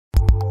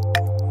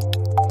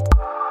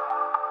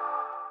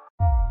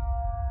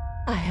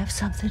have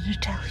something to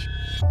tell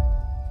you.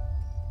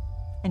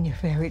 And you're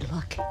very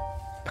lucky,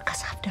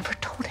 because I've never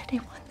told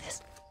anyone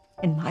this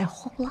in my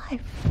whole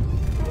life.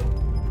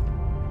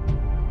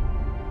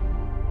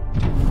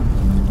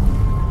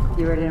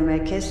 You ready to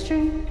make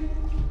history?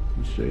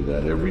 You say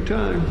that every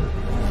time.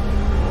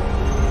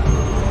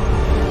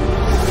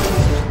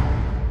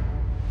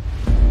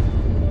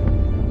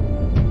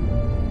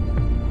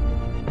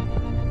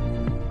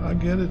 I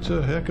get it's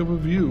a heck of a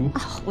view.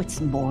 Oh,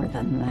 it's more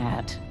than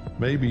that.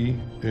 Maybe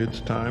it's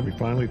time we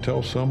finally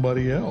tell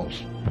somebody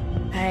else.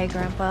 Hey,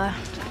 Grandpa.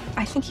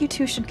 I think you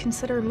two should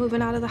consider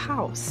moving out of the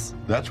house.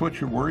 That's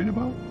what you're worried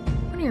about?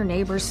 One of your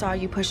neighbors saw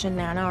you pushing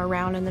Nana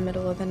around in the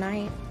middle of the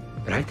night.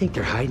 But I think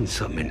they're hiding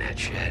something in that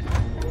shed.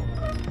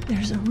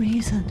 There's a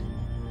reason.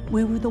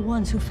 We were the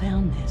ones who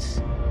found this.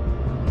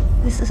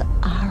 This is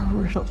our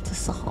riddle to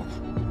solve.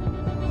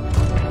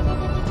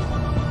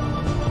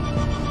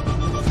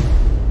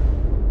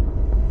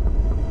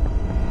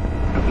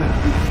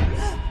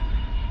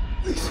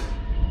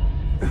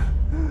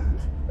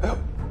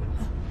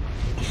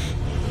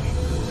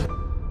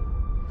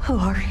 Who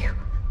are you?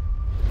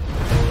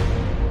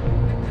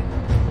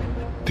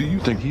 Do you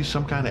think he's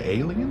some kind of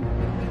alien?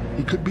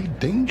 He could be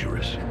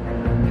dangerous.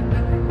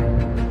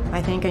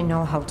 I think I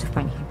know how to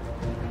find him.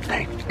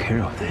 Take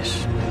care of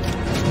this.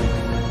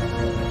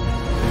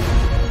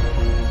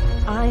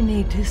 I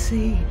need to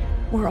see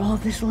where all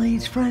this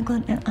leads,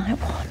 Franklin, and I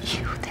want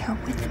you there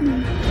with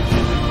me.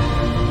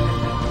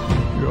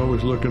 You're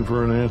always looking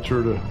for an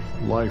answer to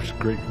life's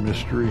great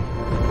mystery.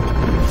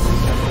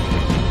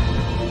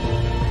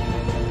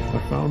 I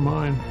found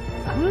mine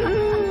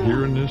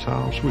here in this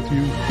house with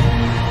you.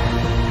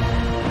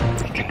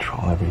 They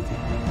control everything.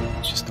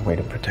 It's just a way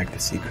to protect the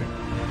secret.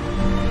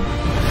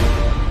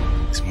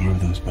 There's more of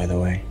those, by the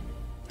way.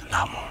 A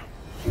lot more.